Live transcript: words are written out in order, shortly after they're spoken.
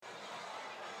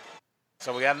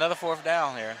So we got another fourth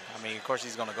down here. I mean, of course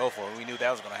he's going to go for it. We knew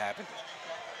that was going to happen.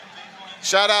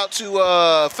 Shout out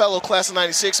to fellow class of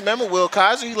 '96 member Will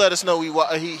Kaiser. He let us know he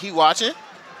watching,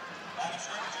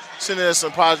 sending us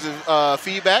some positive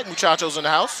feedback. Muchachos in the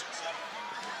house.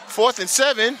 4th and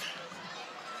 7,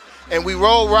 and we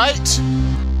roll right. 20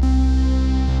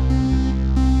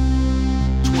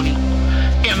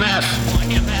 MF 21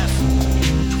 MF.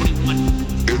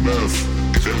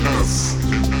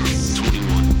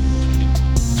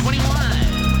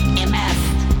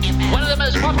 One of the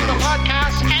most popular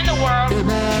podcasts in the world.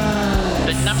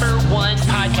 The #1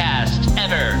 podcast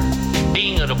ever.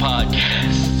 Being on a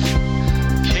podcast.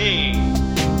 King.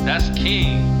 That's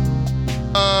king.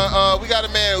 We got a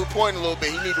man who pointed a little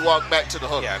bit. He need to walk back to the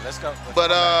hook. Yeah, let's go. But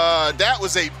that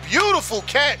was a beautiful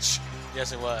catch.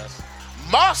 Yes, it was.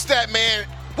 Mossed that man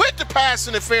with the pass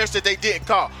interference that they didn't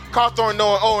call. Cawthorn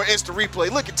knowing over instant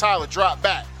replay. Look at Tyler drop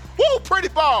back. Woo, pretty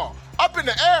ball. Up in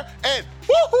the air and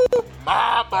woohoo.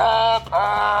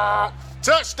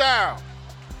 Touchdown.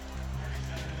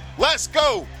 Let's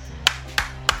go.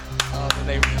 Then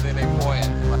they point.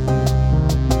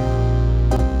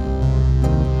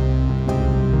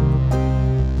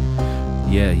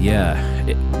 Yeah.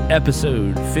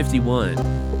 Episode 51.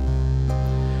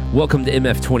 Welcome to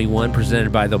MF21,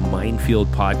 presented by the Minefield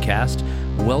Podcast.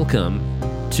 Welcome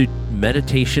to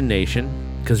Meditation Nation,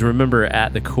 because remember,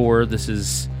 at the core, this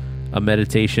is a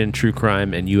meditation, true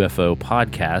crime, and UFO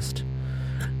podcast.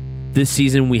 This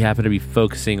season, we happen to be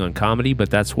focusing on comedy, but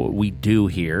that's what we do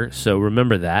here, so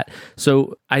remember that.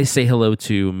 So I say hello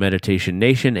to Meditation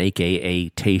Nation, a.k.a.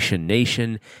 Tation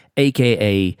Nation,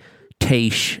 a.k.a.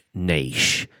 Taish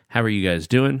Nash. How are you guys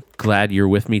doing? Glad you're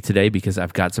with me today because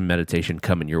I've got some meditation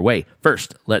coming your way.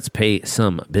 First, let's pay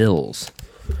some bills.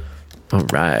 All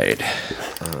right.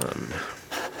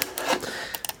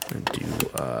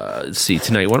 Let's see,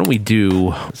 tonight, why don't we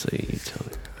do,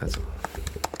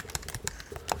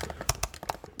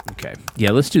 okay.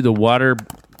 Yeah, let's do the water.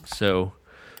 So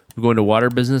we're going to water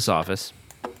business office.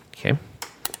 Okay.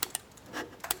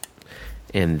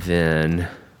 And then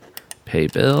pay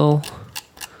bill,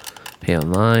 pay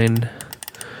online,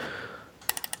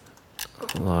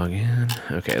 log in.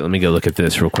 Okay, let me go look at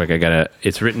this real quick.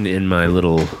 It's written in my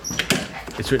little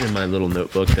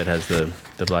notebook that has the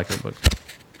black notebook.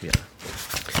 Yeah.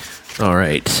 All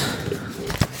right.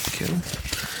 Okay.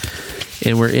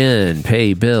 And we're in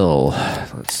pay bill.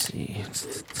 Let's see.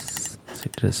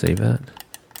 Did it save that?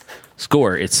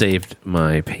 Score. It saved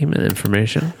my payment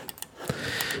information.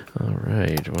 All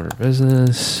right. Order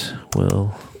business.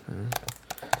 Will.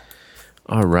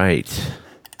 All right.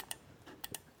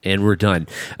 And we're done.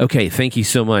 Okay, thank you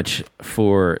so much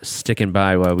for sticking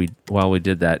by while we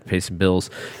did that, pay some bills.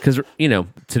 Because,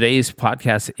 today's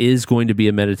podcast is going to be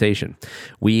a meditation.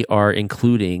 We are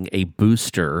including a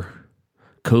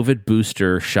COVID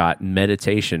booster shot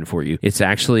meditation for you. It's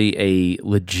actually a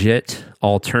legit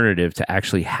alternative to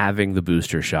actually having the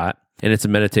booster shot. And it's a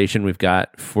meditation we've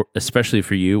got, especially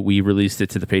for you. We released it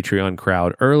to the Patreon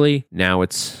crowd early. Now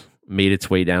it's made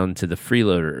its way down to the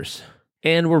freeloaders.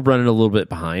 And we're running a little bit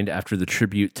behind after the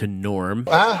tribute to Norm.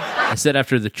 I said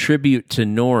after the tribute to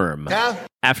Norm.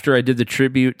 After I did the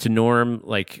tribute to Norm,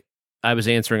 I was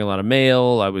answering a lot of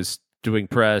mail. I was doing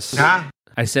press. I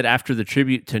said after the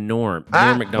tribute to Norm.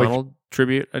 Norm MacDonald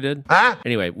tribute I did.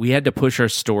 Anyway, we had to push our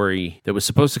story that was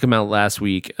supposed to come out last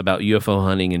week about UFO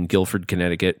hunting in Guilford,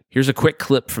 Connecticut. Here's a quick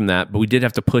clip from that, but we did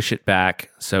have to push it back.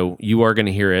 So you are going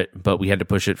to hear it, but we had to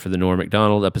push it for the Norm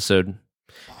MacDonald episode.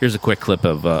 Here's a quick clip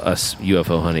of us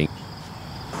UFO hunting.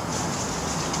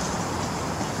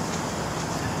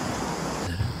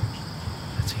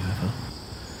 That's a UFO?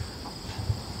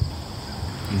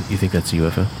 You think that's a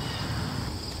UFO?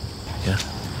 Yeah.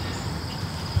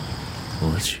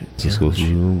 Well, let's shoot. Let's go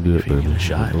shoot. If you get a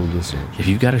shot. If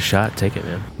you've got a shot, take it,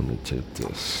 man. Let me take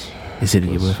this. Is it a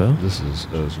UFO? This is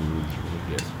yeah.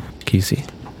 Can you see?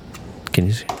 Can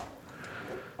you see?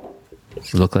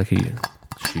 Look like a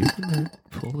shoot, man.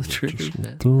 Pull the trigger.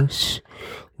 This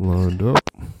lined up.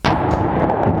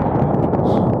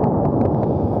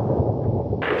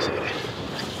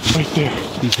 Right there.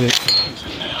 He's hit.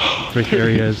 Right there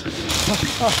he is.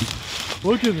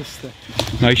 Look at this thing.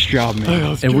 Nice job,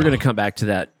 man. And we're going to come back to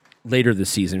that later this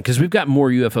season because we've got more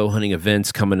UFO hunting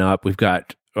events coming up. We've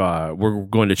got, we're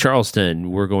going to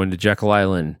Charleston. We're going to Jekyll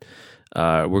Island.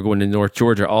 We're going to North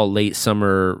Georgia all late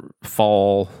summer,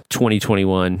 fall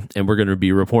 2021, and we're going to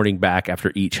be reporting back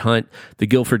after each hunt. The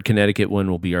Guilford, Connecticut one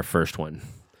will be our first one.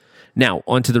 Now,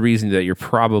 on to the reason that you're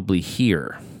probably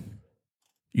here.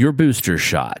 Your booster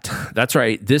shot. That's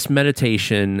right. This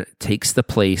meditation takes the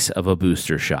place of a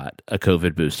booster shot, a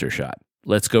COVID booster shot.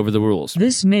 let's go over the rules.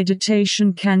 This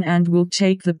meditation can and will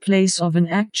take the place of an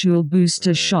actual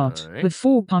booster shot. right.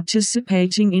 Before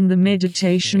participating in the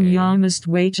meditation, Okay. you must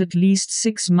wait at least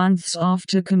 6 months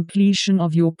after completion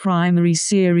of your primary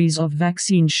series of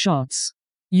vaccine shots.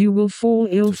 You will fall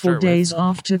ill To for start with, days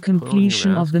after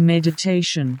completion mask. of the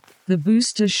meditation. The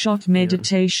booster shot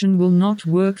meditation will not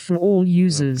work for all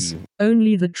users,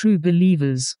 only the true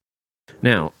believers.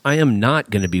 Now, I am not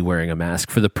going to be wearing a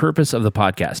mask for the purpose of the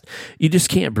podcast. You just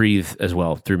can't breathe as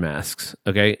well through masks,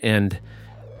 okay? And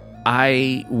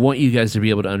I want you guys to be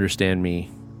able to understand me.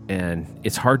 And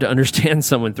it's hard to understand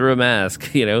someone through a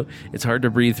mask, you know? It's hard to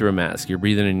breathe through a mask. You're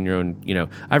breathing in your own, you know.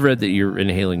 I've read that you're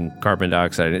inhaling carbon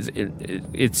dioxide.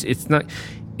 It's not,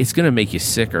 it's going to make you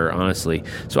sicker, honestly.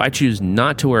 So I choose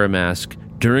not to wear a mask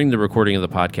during the recording of the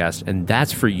podcast, and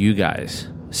that's for you guys.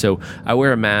 So I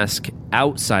wear a mask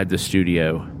outside the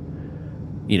studio,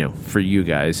 you know, for you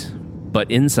guys, but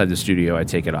inside the studio, I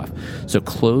take it off. So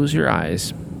close your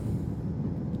eyes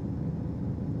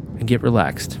and get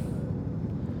relaxed.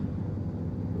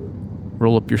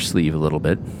 Roll up your sleeve a little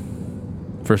bit.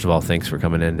 First of all, thanks for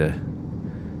coming in to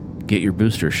get your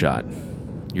booster shot.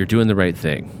 You're doing the right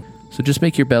thing. So just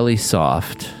make your belly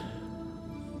soft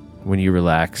when you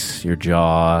relax your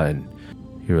jaw and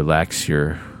you relax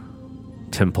your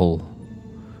temple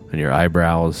and your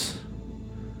eyebrows.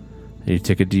 And you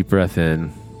take a deep breath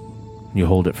in. You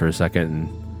hold it for a second. And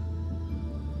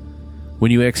when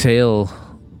you exhale,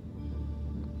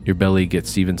 your belly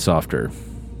gets even softer.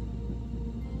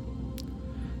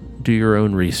 Do your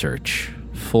own research.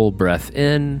 Full breath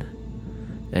in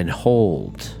and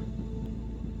hold.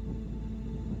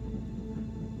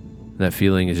 That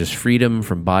feeling is just freedom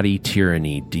from body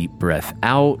tyranny. Deep breath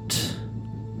out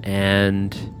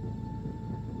and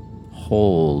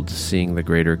hold, seeing the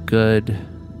greater good,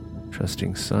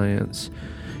 trusting science.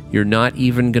 You're not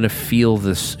even going to feel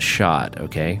this shot,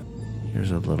 okay?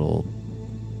 Here's a little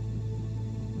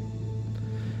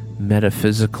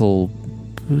metaphysical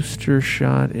booster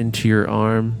shot into your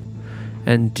arm,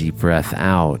 and deep breath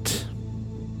out.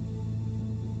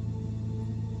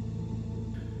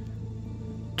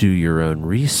 Do your own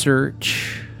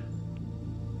research.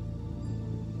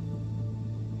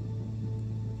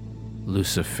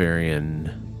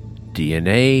 Luciferian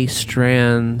DNA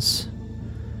strands.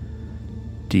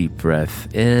 Deep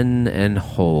breath in and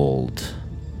hold.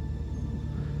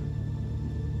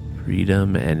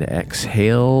 Freedom and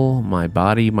exhale. My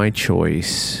body, my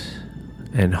choice.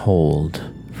 And hold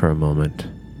for a moment.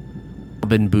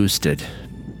 Been boosted.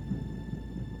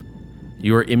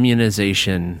 Your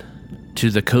immunization to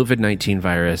the COVID-19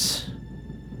 virus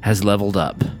has leveled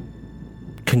up.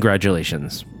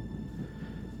 Congratulations.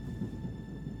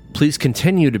 Please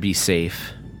continue to be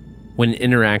safe when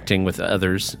interacting with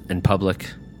others in public.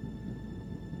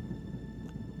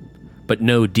 But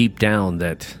know deep down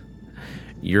that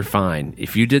you're fine.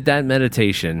 If you did that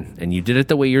meditation and you did it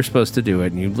the way you're supposed to do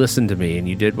it and you listened to me and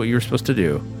you did what you were supposed to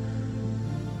do,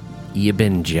 you've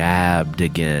been jabbed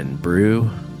again,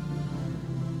 brew.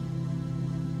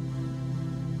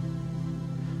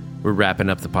 We're wrapping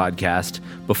up the podcast.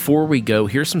 Before we go,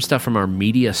 here's some stuff from our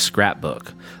media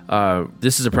scrapbook.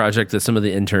 This is a project that some of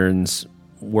the interns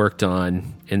worked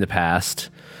on in the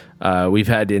past. We've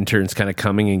had interns kind of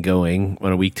coming and going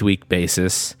on a week-to-week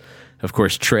basis. Of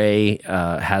course, Trey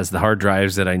has the hard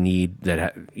drives that I need.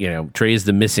 Trey is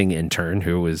the missing intern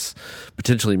who was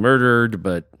potentially murdered,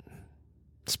 but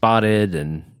spotted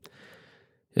and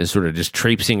is sort of just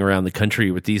traipsing around the country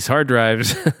with these hard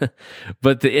drives.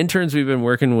 But the interns we've been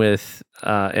working with,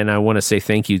 and I want to say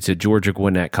thank you to Georgia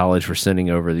Gwinnett College for sending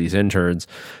over these interns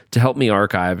to help me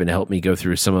archive and help me go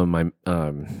through some of my,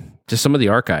 just some of the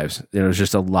archives. There's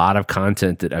just a lot of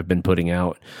content that I've been putting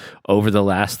out over the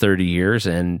last 30 years.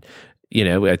 And,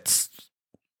 let's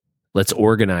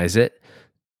organize it.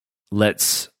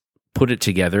 Let's put it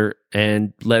together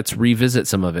and let's revisit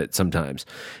some of it sometimes.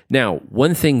 Now,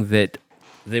 one thing that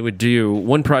they would do,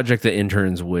 one project that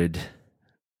interns would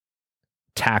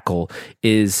tackle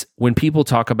is when people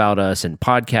talk about us in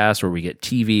podcasts or we get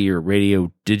TV or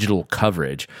radio digital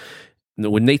coverage,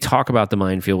 when they talk about the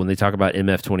minefield, when they talk about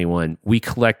MF21, we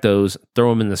collect those, throw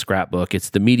them in the scrapbook.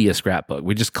 It's the media scrapbook.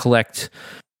 We just collect.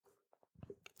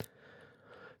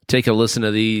 Take a listen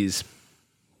to these.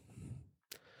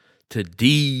 To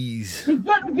D's. He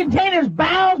couldn't contain his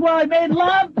bowels while he made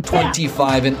love.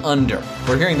 25 and under.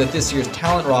 We're hearing that this year's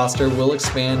talent roster will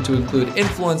expand to include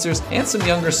influencers and some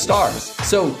younger stars.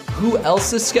 So who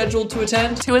else is scheduled to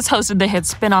attend? Who has hosted the hit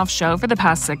spin-off show for the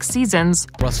past 6 seasons.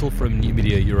 Russell from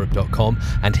newmediaeurope.com,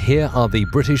 and here are the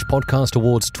British Podcast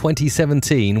Awards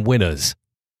 2017 winners.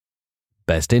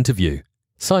 Best Interview,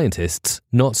 Scientists,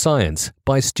 Not Science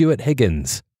by Stuart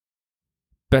Higgins.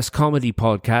 Best Comedy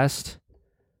Podcast,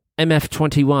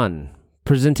 MF21,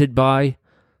 presented by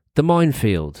The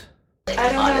Minefield.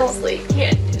 I honestly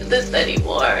can't do this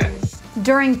anymore.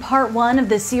 During part 1 of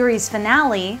the series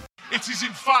finale, it is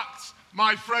in fact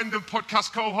my friend and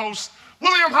podcast co-host,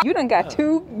 William. You done got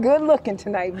too good looking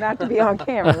tonight not to be on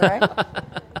camera,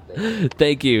 right?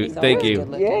 Thank you. Thank you.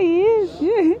 Yeah, he is.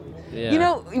 Yeah. Yeah. You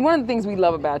know, one of the things we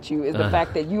love about you is the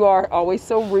fact that you are always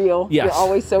so real. Yes. You're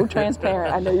always so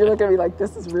transparent. I know you're looking at me like,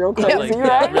 this is real crazy,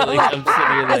 right? Really, I'm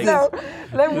sitting here like, so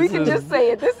then we can just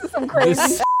say it. This is some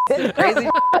crazy crazy.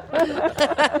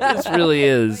 This really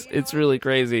is. It's really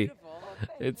crazy.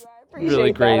 It's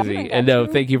really crazy. And no,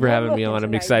 thank you for having me on.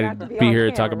 I'm excited to be here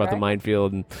to talk about the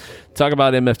Minefield and talk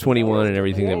about MF21 and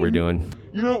everything that we're doing.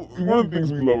 You know, one of the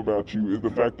things we love about you is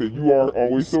the fact that you are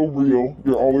always so real.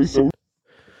 You're always so...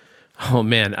 Oh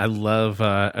man, I love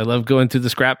going through the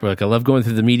scrapbook. I love going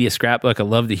through the media scrapbook. I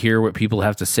love to hear what people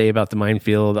have to say about the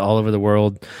Minefield all over the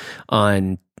world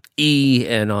on E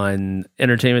and on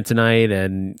Entertainment Tonight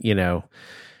and, you know,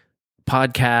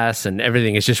 podcasts and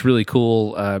everything. It's just really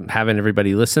cool having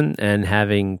everybody listen and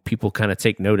having people kind of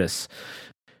take notice.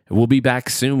 We'll be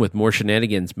back soon with more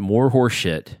shenanigans, more horse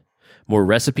shit, more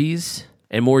recipes,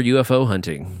 and more UFO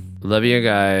hunting. Love you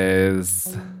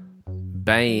guys.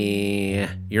 Bye.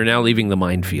 You're now leaving the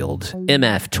Minefield.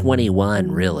 MF21,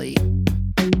 really.